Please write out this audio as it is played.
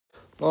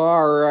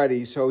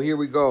Alrighty, so here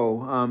we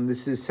go.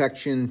 This is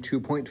section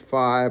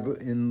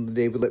 2.5 in the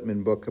David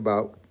Lippmann book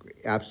about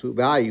absolute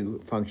value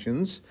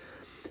functions.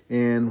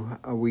 And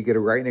we get to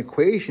write an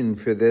equation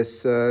for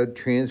this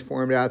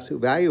transformed absolute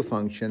value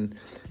function.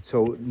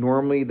 So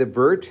normally the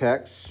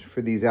vertex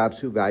for these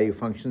absolute value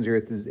functions are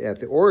at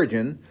the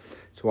origin.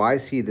 So I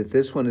see that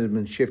this one has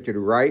been shifted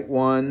right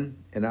 1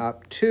 and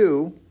up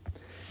 2.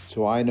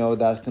 So I know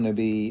that's going to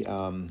be...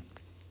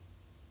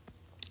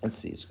 let's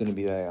see, it's going to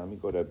be, let me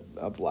go to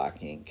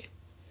black ink.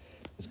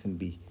 It's going to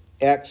be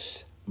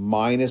x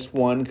minus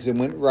 1 because it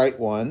went right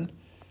 1,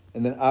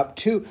 and then up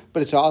 2.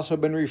 But it's also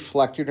been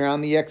reflected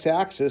around the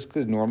x-axis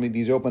because normally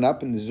these open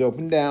up and this is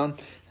open down.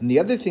 And the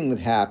other thing that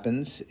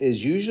happens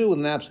is usually with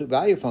an absolute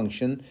value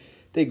function,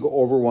 they go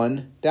over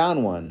 1,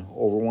 down 1,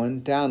 over 1,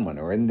 down 1.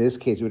 Or in this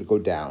case, it would go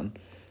down.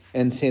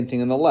 And same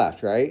thing on the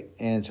left, right?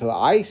 And so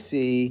I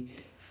see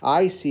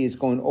it's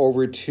going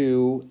over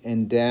 2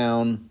 and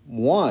down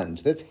 1.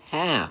 So that's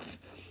half.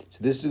 So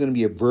this is going to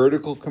be a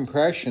vertical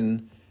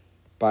compression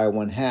by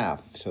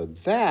 1/2. So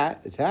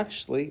that is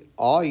actually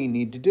all you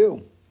need to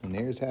do. And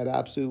there's that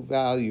absolute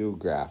value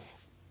graph.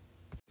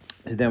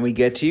 And then we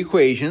get to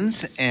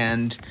equations.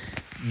 And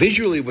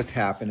visually what's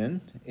happening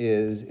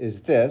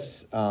is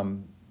this.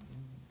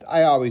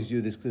 I always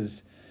do this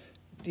because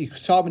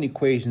solving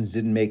equations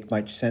didn't make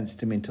much sense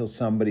to me until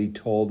somebody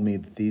told me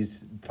that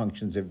these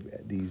functions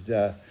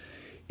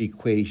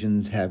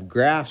equations have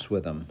graphs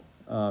with them.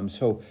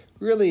 So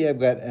really I've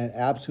got an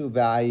absolute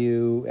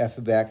value, f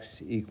of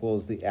x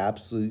equals the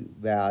absolute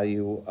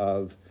value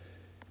of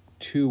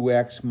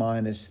 2x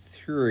minus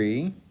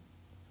 3.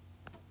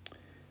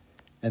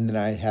 And then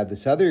I have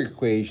this other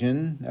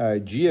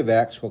equation, g of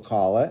x, we'll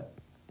call it,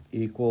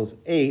 equals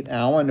 8.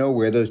 Now I want to know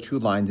where those two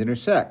lines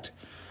intersect.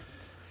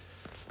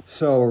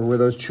 So where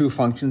those two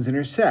functions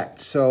intersect.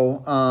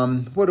 So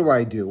what do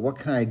I do? What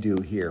can I do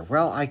here?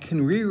 Well, I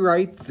can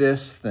rewrite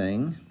this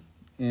thing.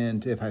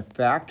 And if I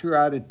factor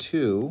out a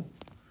 2,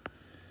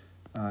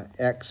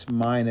 x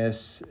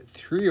minus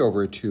 3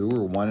 over 2,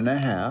 or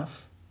 1.5.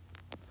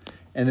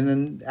 And then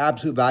an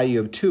absolute value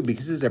of 2,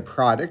 because this is a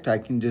product, I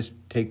can just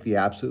take the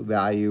absolute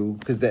value.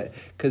 Because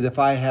if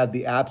I have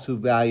the absolute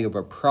value of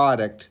a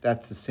product,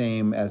 that's the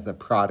same as the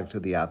product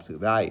of the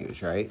absolute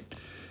values, right?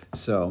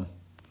 So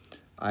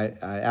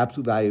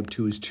absolute value of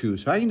 2 is 2.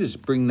 So I can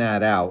just bring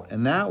that out.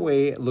 And that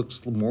way it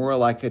looks more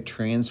like a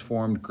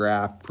transformed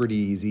graph, pretty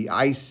easy.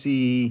 I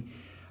see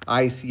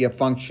a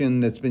function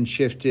that's been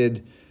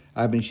shifted.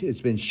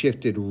 It's been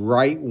shifted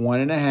right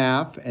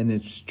 1.5, and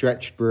it's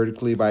stretched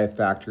vertically by a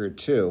factor of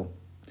 2.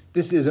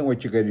 This isn't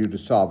what you're going to do to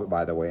solve it,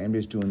 by the way. I'm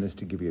just doing this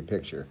to give you a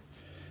picture.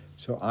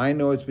 So I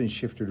know it's been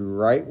shifted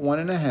right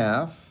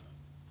 1.5.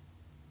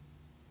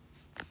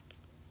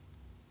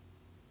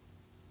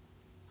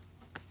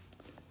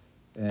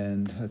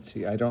 And let's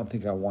see, I don't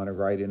think I want to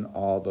write in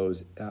all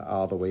those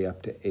all the way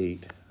up to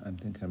 8. I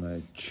think I'm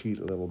going to cheat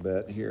a little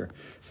bit here.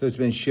 So it's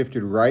been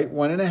shifted right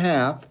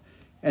 1.5.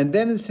 And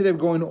then instead of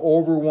going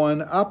over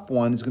 1, up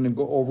 1, it's going to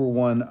go over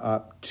 1,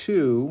 up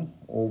 2,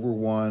 over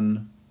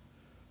 1,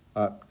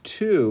 up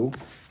 2.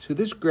 So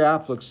this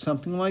graph looks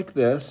something like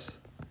this.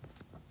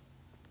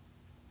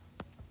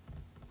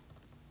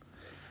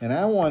 And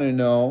I want to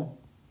know,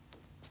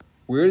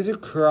 where does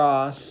it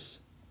cross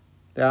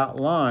that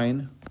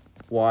line,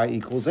 y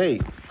equals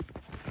 8?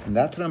 And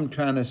that's what I'm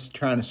trying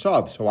to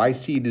solve. So I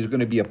see there's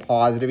going to be a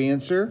positive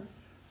answer,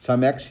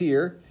 some x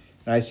here,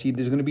 and I see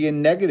there's going to be a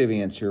negative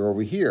answer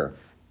over here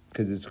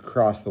because it's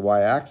across the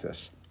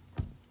y-axis.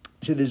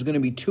 So there's going to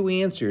be 2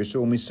 answers.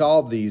 So when we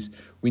solve these,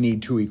 we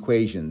need 2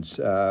 equations.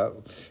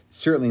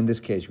 Certainly in this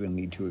case, we're going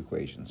to need 2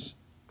 equations.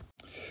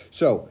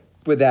 So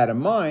with that in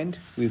mind,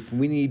 if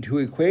we need 2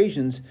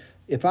 equations,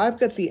 if I've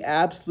got the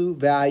absolute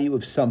value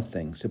of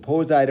something,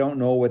 suppose I don't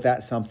know what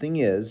that something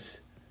is,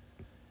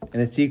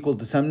 and it's equal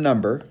to some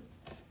number,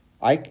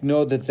 I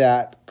know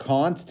that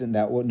constant,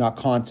 not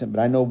constant,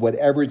 but I know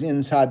whatever's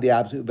inside the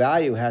absolute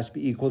value has to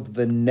be equal to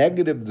the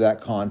negative of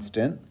that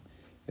constant.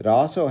 It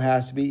also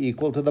has to be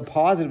equal to the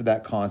positive of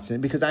that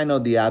constant because I know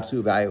the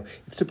absolute value.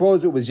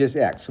 Suppose it was just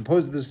x.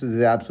 Suppose this is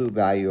the absolute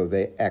value of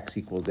x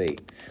equals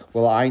 8.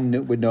 Well, I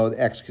would know that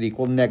x could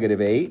equal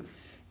negative 8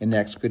 and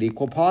x could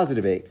equal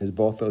positive 8 because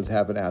both those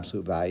have an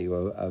absolute value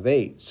of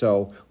 8.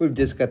 So we've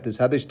just got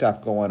this other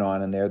stuff going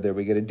on in there that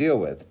we got to deal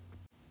with.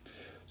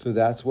 So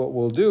that's what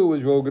we'll do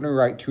is we're going to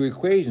write 2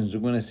 equations.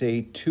 We're going to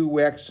say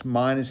 2x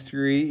minus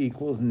 3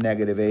 equals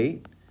negative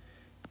 8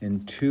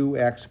 and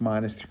 2x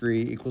minus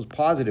 3 equals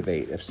positive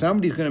 8. If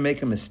somebody's going to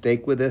make a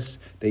mistake with this,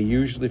 they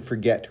usually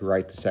forget to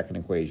write the second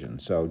equation.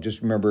 So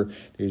just remember,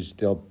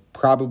 there'll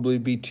probably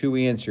be 2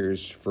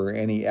 answers for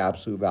any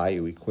absolute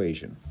value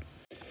equation.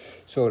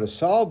 So to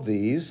solve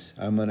these,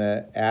 I'm going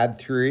to add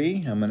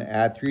 3. I'm going to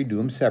add 3, do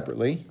them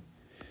separately.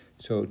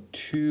 So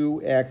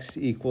 2x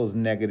equals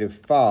negative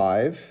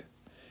 5.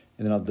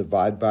 And then I'll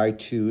divide by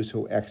 2,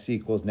 so x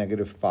equals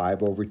negative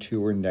 5 over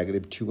 2, or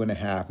negative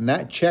 2.5. And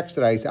that checks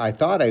that I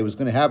thought I was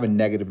going to have a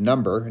negative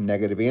number, a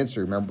negative answer.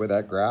 Remember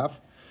that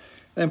graph?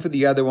 Then for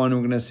the other one, we're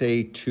going to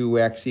say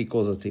 2x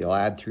equals, let's see, I'll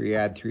add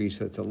 3,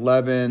 so it's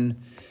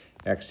 11.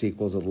 X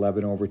equals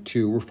 11 over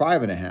 2, or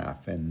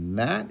 5.5. And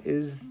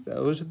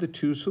those are the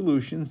two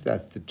solutions.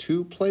 That's the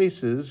two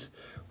places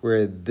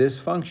where this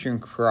function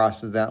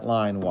crosses that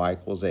line, y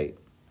equals 8.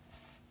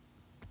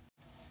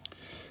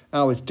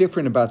 Now, what's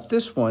different about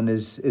this one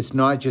is it's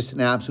not just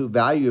an absolute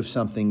value of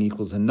something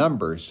equals a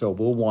number. So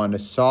we'll want to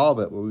solve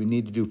it. What we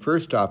need to do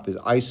first off is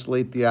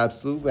isolate the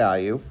absolute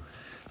value.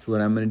 So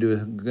what I'm going to do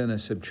is I'm going to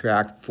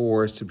subtract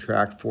 4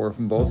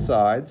 from both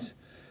sides.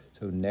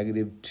 So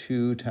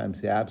 -2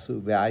 times the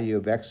absolute value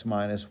of x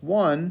minus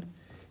 1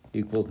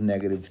 equals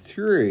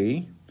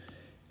 -3.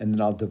 And then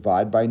I'll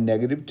divide by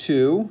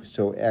 -2.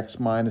 So x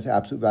minus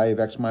absolute value of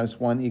x minus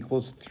 1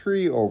 equals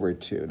 3 over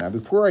 2. Now,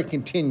 before I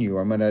continue,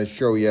 I'm going to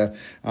show you,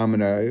 I'm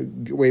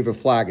going to wave a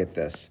flag at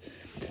this.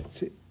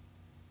 So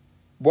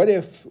what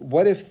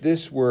if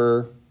this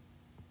were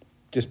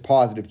just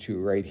 +2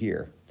 right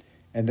here?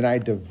 And then I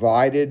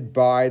divided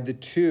by the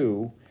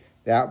 2.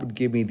 That would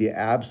give me the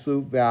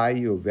absolute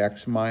value of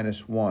x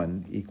minus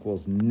 1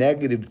 equals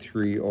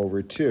 -3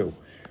 over 2.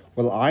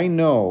 Well, I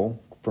know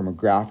from a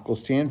graphical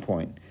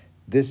standpoint,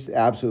 this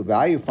absolute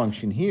value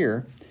function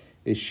here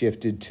is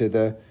shifted to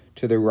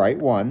the right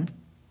one,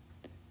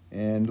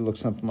 and it looks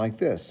something like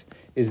this.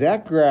 Is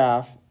that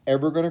graph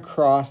ever going to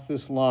cross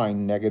this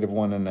line,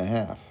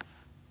 -1.5?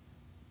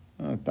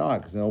 Oh, it's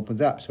not, because it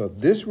opens up. So if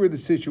this were the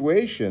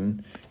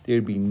situation,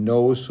 there'd be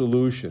no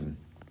solution.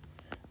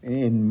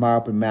 In my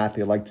open math,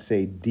 they like to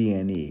say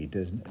DNE,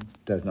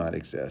 does not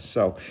exist.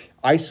 So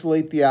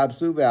isolate the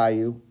absolute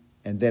value,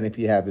 and then if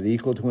you have it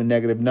equal to a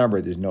negative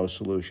number, there's no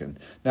solution.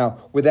 Now,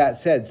 with that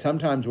said,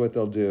 sometimes what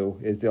they'll do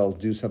is they'll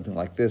do something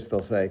like this.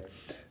 They'll say,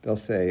 what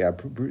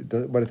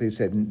if they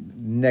said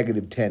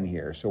 -10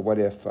 here? So what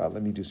if,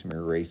 let me do some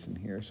erasing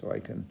here so I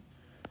can,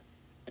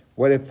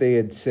 what if they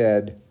had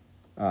said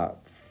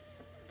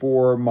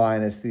 4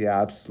 minus the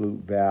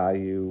absolute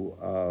value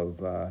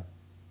of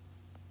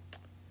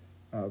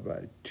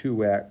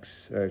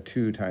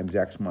 2 times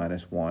x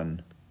minus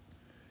 1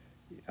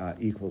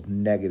 equals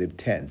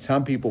 -10.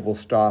 Some people will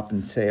stop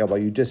and say, oh, well,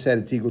 you just said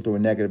it's equal to a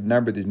negative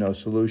number, there's no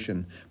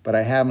solution, but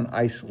I haven't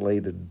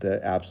isolated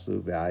the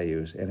absolute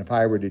values. And if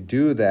I were to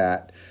do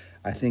that,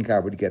 I think I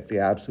would get the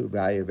absolute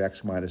value of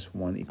x minus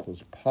 1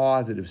 equals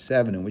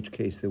 +7, in which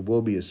case there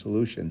will be a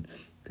solution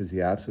because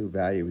the absolute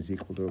value is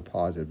equal to a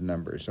positive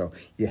number. So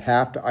you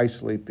have to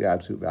isolate the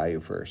absolute value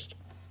first.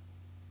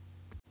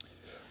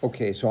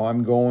 Okay, so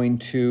I'm going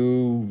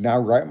to now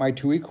write my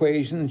two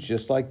equations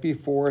just like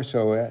before.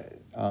 So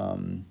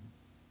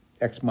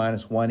x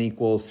minus 1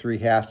 equals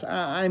 3/2.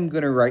 I'm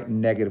going to write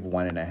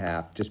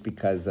 -1.5 just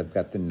because I've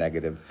got the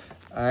negative.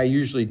 I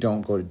usually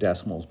don't go to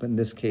decimals, but in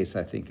this case,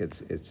 I think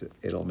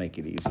it'll make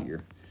it easier.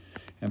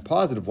 And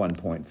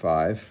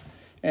 +1.5.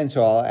 And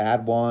so I'll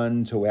add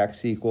 1, so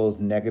x equals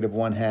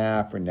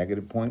 -1/2 or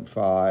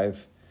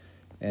 -0.5.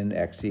 And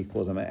x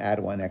equals, I'm going to add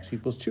 1, x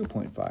equals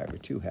 2.5 or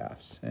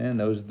 2/2. And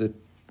those are the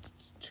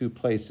two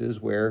places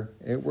where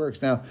it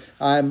works. Now,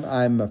 I'm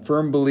a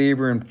firm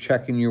believer in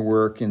checking your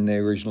work in the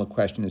original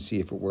question to see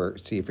if it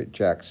works, see if it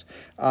checks.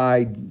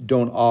 I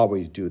don't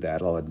always do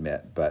that, I'll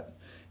admit, but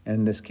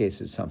in this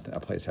case, it's a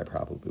place I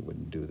probably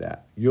wouldn't do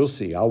that. You'll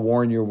see. I'll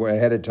warn you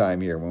ahead of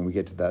time here when we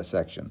get to that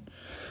section.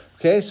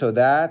 Okay, so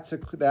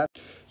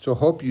So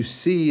hope you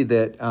see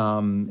that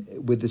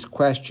with this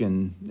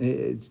question,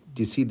 do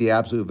you see the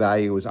absolute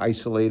value is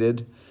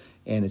isolated?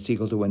 And it's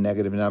equal to a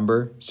negative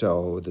number.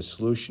 So the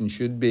solution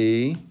should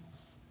be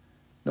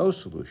no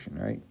solution,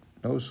 right?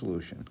 No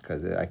solution,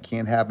 because I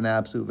can't have an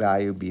absolute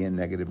value be a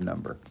negative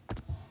number.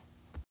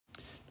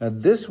 Now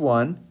this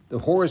one, the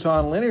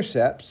horizontal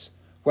intercepts,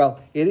 well,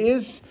 it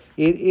is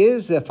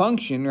a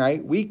function,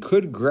 right? We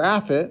could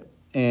graph it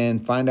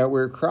and find out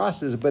where it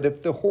crosses, but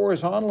if the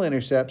horizontal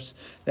intercepts,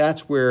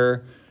 that's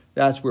where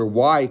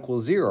y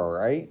equals 0,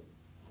 right?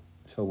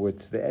 So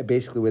it's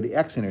basically where the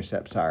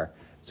x-intercepts are.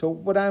 So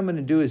what I'm going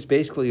to do is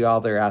basically all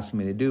they're asking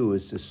me to do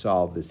is to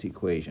solve this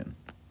equation.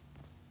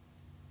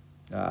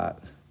 What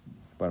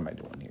am I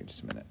doing here?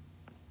 Just a minute.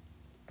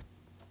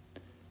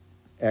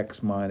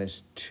 X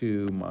minus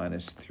 2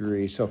 minus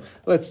 3. So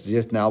let's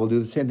just, now we'll do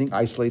the same thing.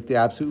 Isolate the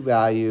absolute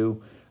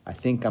value. I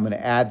think I'm going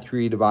to add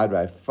 3 divided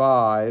by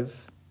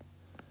 5.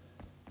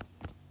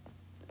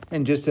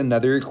 And just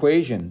another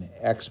equation.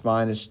 X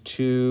minus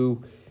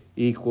 2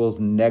 equals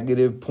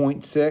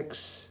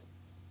 -0.6.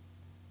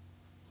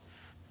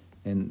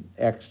 And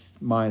x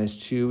minus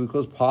 2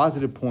 equals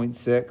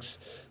 +0.6.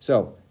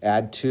 So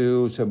add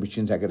 2, so which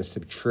means I got to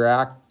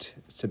subtract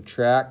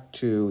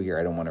 2. Here,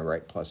 I don't want to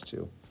write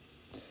 +2.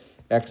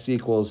 X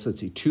equals,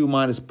 let's see, 2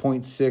 minus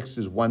 0.6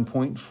 is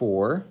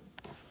 1.4.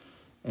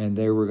 And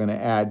there we're going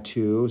to add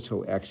 2,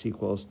 so x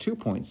equals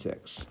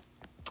 2.6.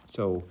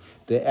 So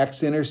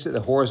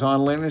the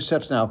horizontal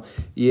intercepts. Now,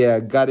 yeah,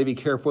 got to be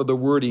careful of the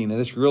wording, and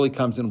this really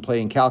comes into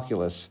play in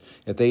calculus.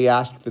 If they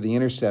ask for the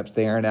intercepts,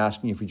 they aren't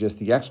asking you for just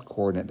the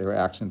x-coordinate, they're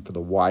asking for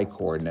the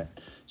y-coordinate.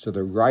 So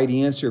the right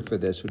answer for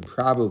this would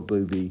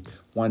probably be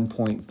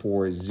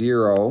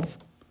 1.40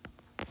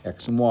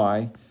 x and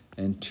y,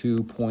 and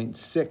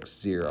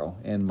 2.60.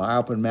 And my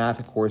open math,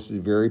 of course, is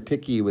very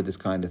picky with this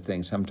kind of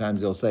thing.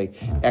 Sometimes they'll say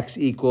x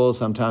equals,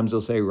 sometimes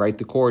they'll say write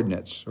the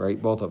coordinates,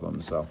 right? Both of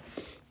them. So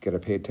you got to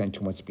pay attention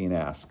to what's being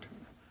asked.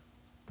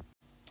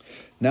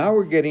 Now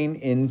we're getting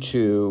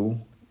into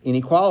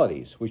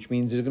inequalities, which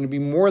means there's going to be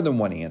more than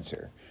one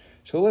answer.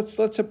 So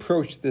let's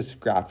approach this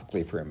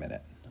graphically for a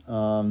minute.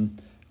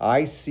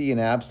 I see an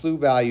absolute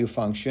value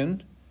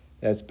function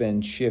that's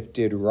been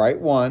shifted right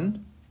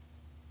 1,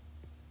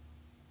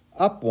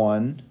 up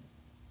 1,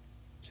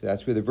 so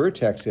that's where the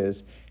vertex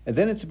is, and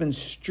then it's been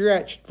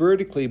stretched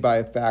vertically by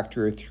a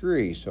factor of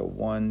 3. So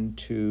 1,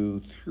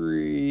 2,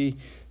 3.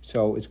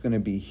 So it's going to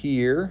be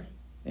here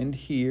and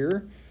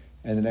here,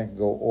 and then I can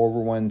go over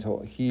one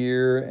to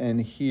here,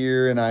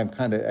 and I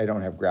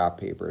don't have graph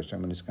paper, so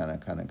I'm just kind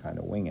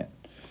of wing it.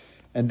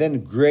 And then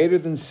greater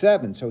than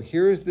 7. So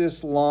here's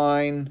this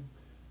line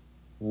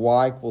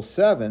y equals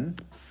 7,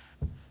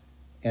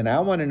 and I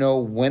want to know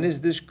when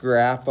is this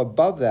graph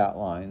above that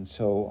line.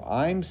 So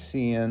I'm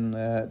seeing,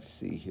 let's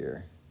see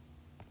here.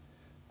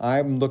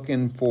 I'm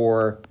looking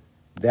for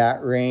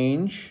that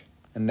range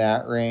and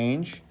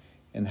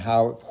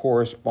how it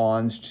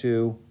corresponds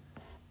to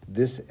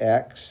this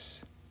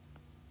x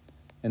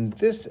and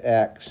this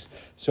x.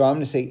 So I'm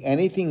going to say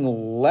anything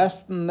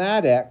less than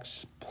that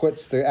x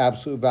puts the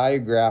absolute value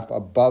graph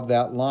above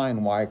that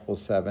line, y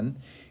equals 7.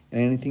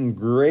 And anything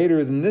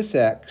greater than this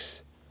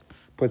x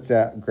puts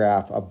that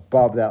graph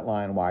above that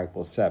line, y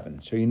equals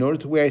 7. So you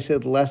notice the way I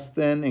said less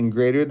than and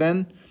greater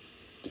than?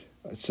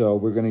 So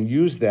we're going to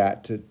use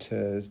that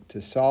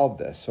to solve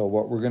this. So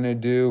what we're going to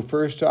do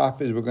first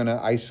off is we're going to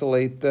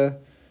isolate that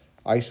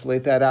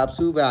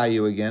absolute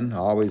value again.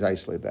 I'll always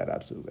isolate that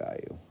absolute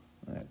value.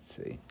 Let's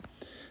see.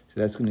 So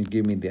that's going to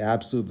give me the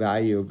absolute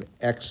value of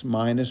x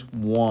minus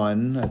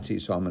 1. Let's see.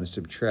 So I'm going to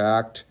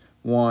subtract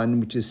 1,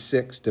 which is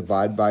 6,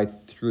 divide by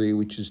 3,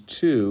 which is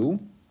 2.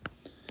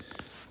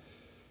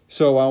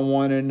 So I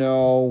want to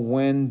know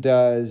when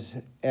does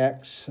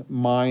x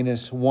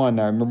minus 1.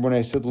 Now remember when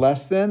I said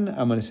less than?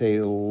 I'm going to say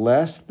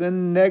less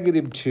than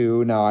negative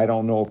 2. Now I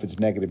don't know if it's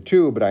negative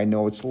 2, but I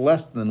know it's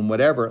less than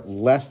whatever,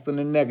 less than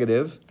a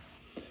negative.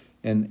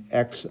 And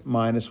x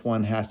minus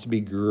 1 has to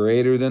be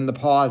greater than the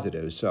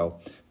positive. So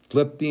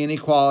flip the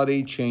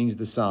inequality, change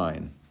the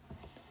sign.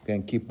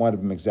 And keep one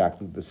of them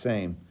exactly the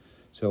same.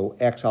 So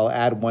x, I'll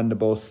add 1 to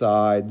both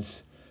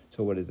sides.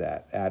 So what is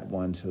that? Add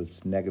 1, so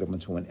it's negative 1.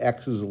 So when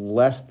x is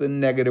less than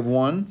negative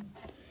 1,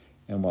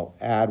 and we'll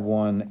add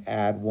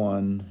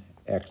 1,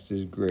 x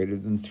is greater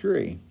than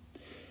 3.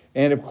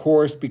 And of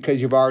course,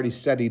 because you've already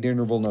studied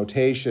interval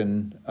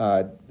notation,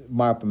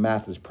 my open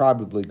math is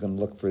probably going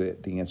to look for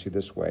the answer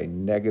this way.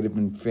 Negative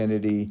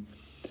infinity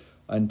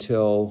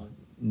until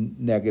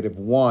negative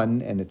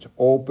 1, and it's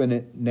open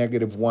at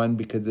negative 1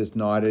 because it's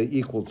not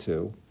equal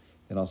to.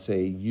 And I'll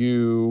say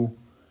u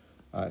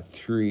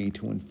 3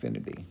 to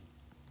infinity.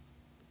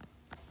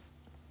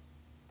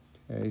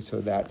 Okay,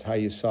 so that's how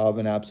you solve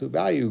an absolute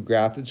value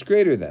graph that's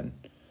greater than.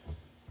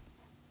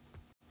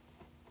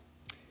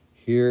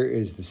 Here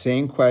is the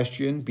same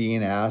question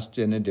being asked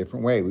in a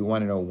different way. We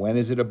want to know when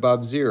is it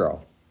above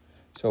 0.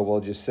 So we'll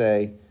just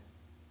say,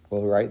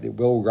 we'll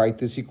write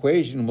this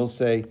equation. We'll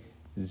say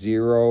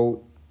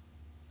 0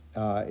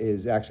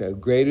 is actually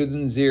greater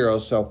than 0.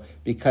 So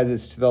because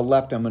it's to the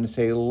left, I'm going to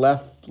say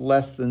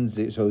less than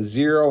 0. So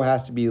 0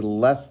 has to be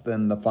less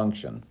than the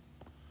function.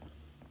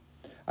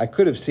 I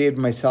could have saved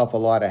myself a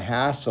lot of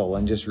hassle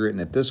and just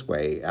written it this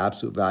way.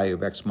 Absolute value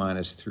of x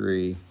minus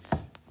 3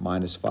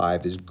 minus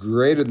 5 is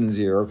greater than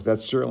 0, because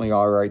that's certainly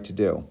all right to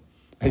do.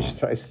 I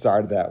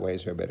started that way,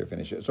 so I better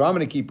finish it. So I'm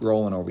going to keep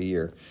rolling over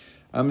here.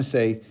 I'm going to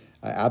say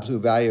absolute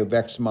value of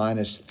x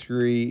minus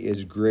 3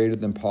 is greater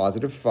than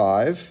positive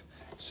 5.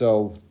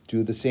 So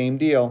do the same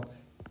deal.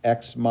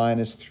 X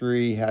minus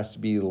 3 has to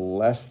be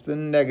less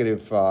than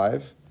negative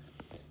 5.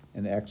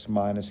 And x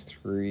minus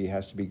 3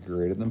 has to be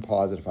greater than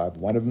positive 5.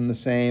 One of them the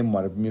same,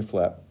 one of them you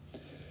flip.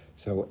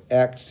 So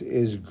x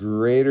is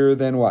greater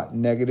than what?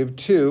 Negative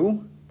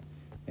 2.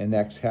 And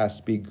x has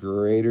to be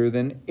greater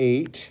than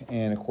 8.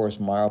 And of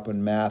course, my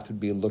open math would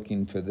be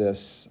looking for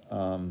this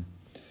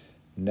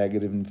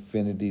negative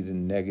infinity to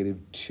negative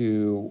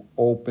 2.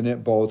 Open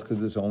it both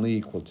because it's only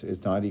equal to,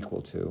 it's not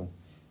equal to.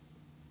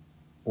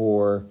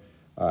 Or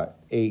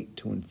 8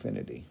 to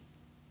infinity.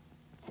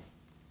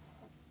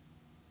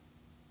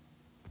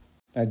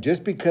 Now,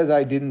 just because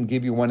I didn't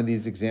give you one of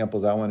these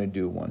examples, I want to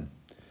do one.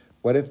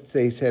 What if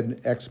they said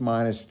x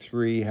minus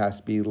 3 has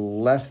to be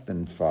less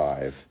than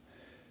 5?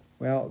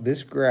 Well,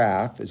 this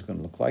graph is going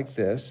to look like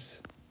this.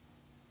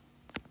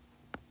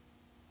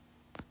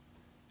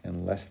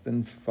 And less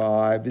than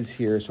 5 is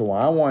here. So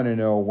I want to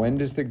know, when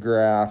does the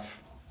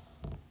graph,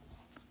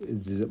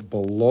 is it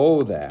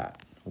below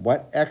that?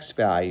 What x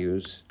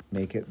values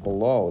make it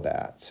below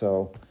that?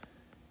 So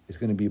it's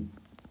going to be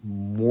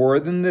more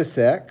than this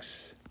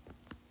x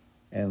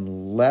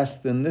and less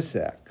than this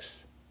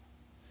x.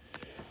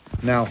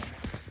 Now,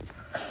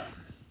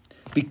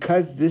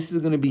 because this is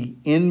going to be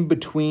in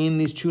between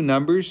these two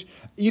numbers,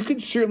 You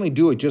could certainly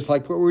do it just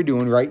like what we're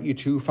doing, write your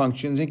two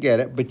functions and get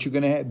it, but you're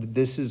going to have,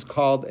 this is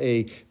called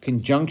a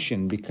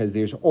conjunction because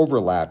there's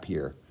overlap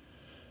here.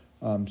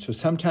 So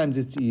sometimes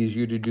it's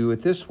easier to do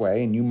it this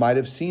way, and you might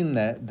have seen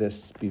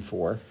this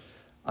before.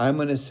 I'm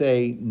going to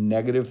say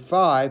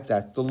 -5,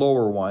 that's the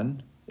lower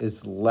one,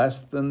 is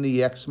less than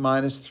the x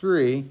minus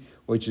 3,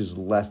 which is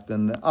less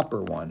than the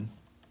upper one.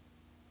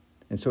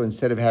 And so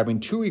instead of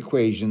having two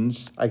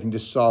equations, I can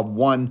just solve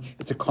one.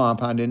 It's a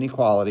compound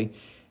inequality.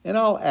 And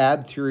I'll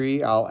add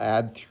 3, I'll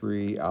add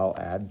 3, I'll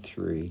add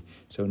 3.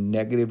 So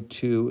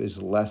 -2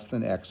 is less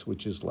than x,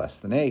 which is less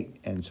than 8.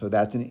 And so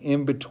that's an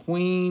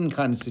in-between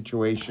kind of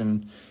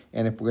situation.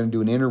 And if we're going to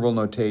do an interval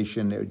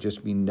notation, it would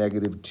just be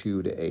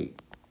 -2 to 8.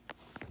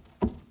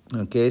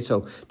 Okay,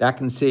 so that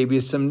can save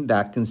you some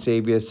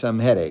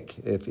headache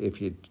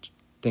if you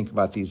think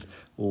about these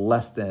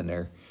less than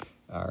or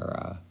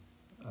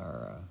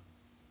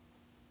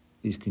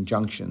these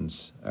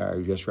conjunctions,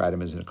 or just write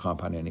them as a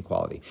compound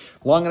inequality.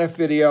 Long enough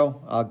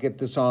video. I'll get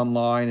this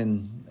online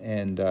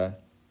and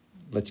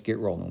let's get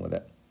rolling with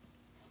it.